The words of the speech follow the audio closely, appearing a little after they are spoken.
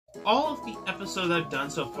All of the episodes I've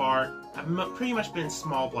done so far have pretty much been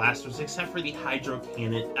small blasters, except for the Hydro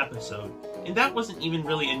Cannon episode. And that wasn't even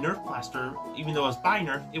really a Nerf blaster, even though it was by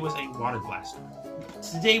Nerf, it was a water blaster.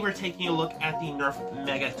 Today we're taking a look at the Nerf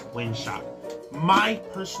Mega Twinshock. My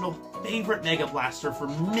personal favorite Mega Blaster for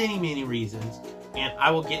many, many reasons, and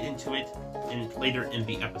I will get into it later in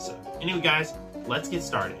the episode. Anyway guys, let's get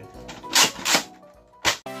started.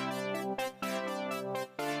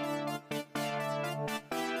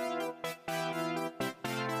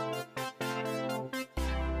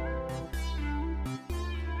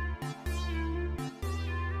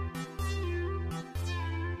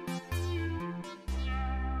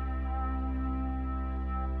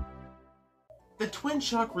 The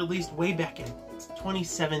Twinshock released way back in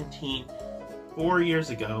 2017, 4 years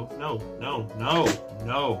ago. No,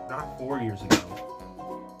 not 4 years ago.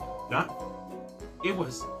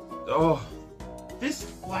 This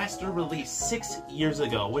blaster released 6 years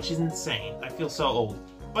ago, which is insane. I feel so old.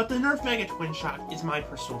 But the Nerf Mega Twinshock is my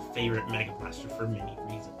personal favorite Mega Blaster for many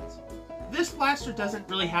reasons. This blaster doesn't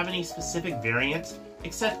really have any specific variants,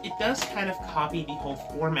 except it does kind of copy the whole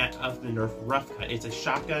format of the Nerf Rough Cut. It's a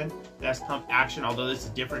shotgun that has pump action, although it's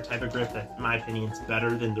a different type of grip that, in my opinion, is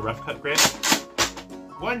better than the Rough Cut grip.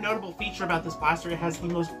 One notable feature about this blaster, it has the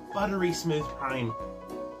most buttery smooth prime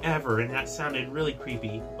ever, and that sounded really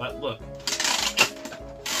creepy, but look.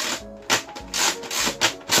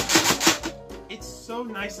 It's so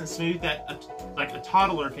nice and smooth that a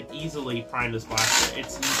toddler could easily prime this blaster.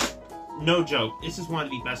 It's no joke, this is one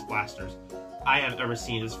of the best blasters I have ever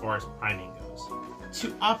seen as far as priming goes.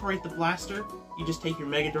 To operate the blaster, you just take your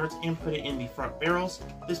Mega Darts and put it in the front barrels.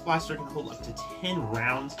 This blaster can hold up to 10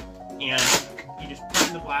 rounds, and you just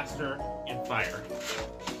prime the blaster and fire.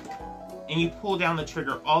 And you pull down the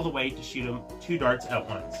trigger all the way to shoot them 2 darts at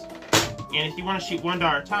once. And if you want to shoot 1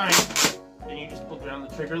 dart at a time, then you just pull down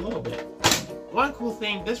the trigger a little bit. One cool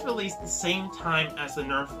thing, this released the same time as the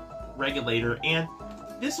Nerf Regulator, and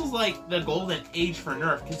this was like the golden age for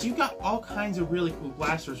Nerf, because you got all kinds of really cool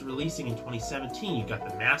blasters releasing in 2017. You got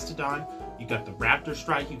the Mastodon, you got the Raptor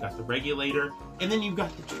Strike, you got the Regulator, and then you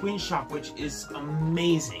got the Twinshock, which is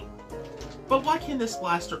amazing. But what can this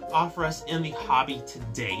blaster offer us in the hobby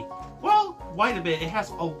today? Well, quite a bit. It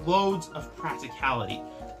has loads of practicality.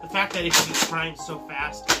 The fact that it can be primed so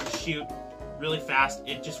fast and shoot really fast,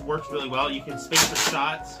 it just works really well. You can space the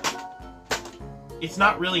shots. It's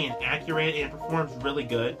not really inaccurate, and it performs really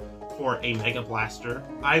good for a Mega Blaster.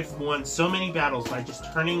 I've won so many battles by just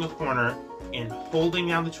turning a corner and holding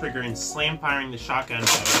down the trigger and slam firing the shotgun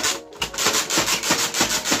barrel.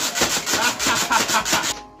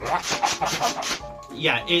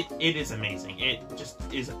 Yeah, it is amazing. It just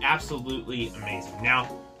is absolutely amazing.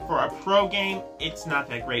 Now, for a pro game, it's not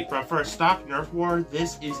that great, but for a stock Nerf war,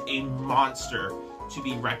 this is a monster to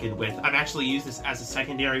be reckoned with. I've actually used this as a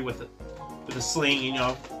secondary with a sling, you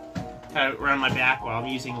know, kind of around my back while I'm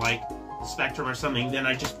using like the Spectrum or something. Then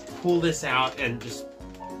I just pull this out and just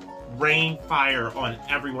rain fire on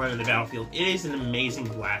everyone in the battlefield. It is an amazing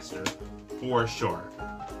blaster for sure.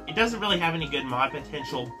 It doesn't really have any good mod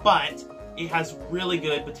potential, but it has really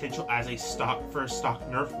good potential as a stock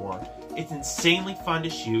Nerf war. It's insanely fun to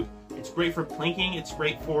shoot. It's great for plinking. It's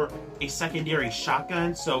great for a secondary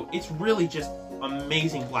shotgun. So it's really just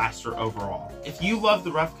amazing blaster overall. If you love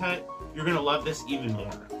the Rough Cut, you're going to love this even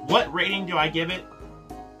more. What rating do I give it?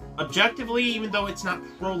 Objectively, even though it's not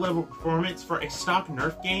pro-level performance, for a stock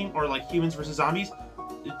Nerf game, or like Humans vs. Zombies,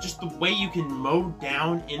 just the way you can mow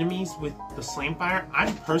down enemies with the Slamfire,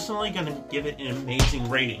 I'm personally going to give it an amazing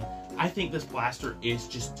rating. I think this blaster is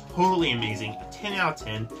just totally amazing. A 10 out of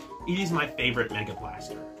 10. It is my favorite Mega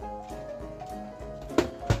Blaster.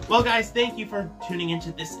 Well guys, thank you for tuning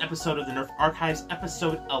into this episode of the Nerf Archives,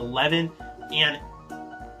 episode 11, and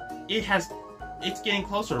it's getting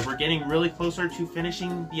closer. We're getting really closer to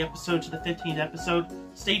finishing the episode, to the 15th episode.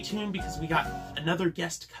 Stay tuned because we got another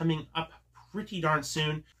guest coming up pretty darn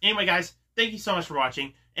soon. Anyway guys, thank you so much for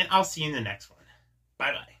watching, and I'll see you in the next one.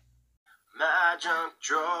 Bye bye. My junk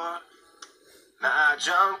drawer.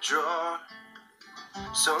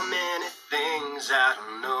 So many things I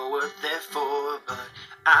don't know what they're for, but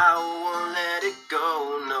I won't let it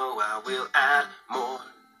go. No, I will add more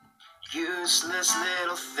useless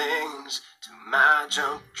little things to my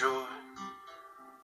junk drawer.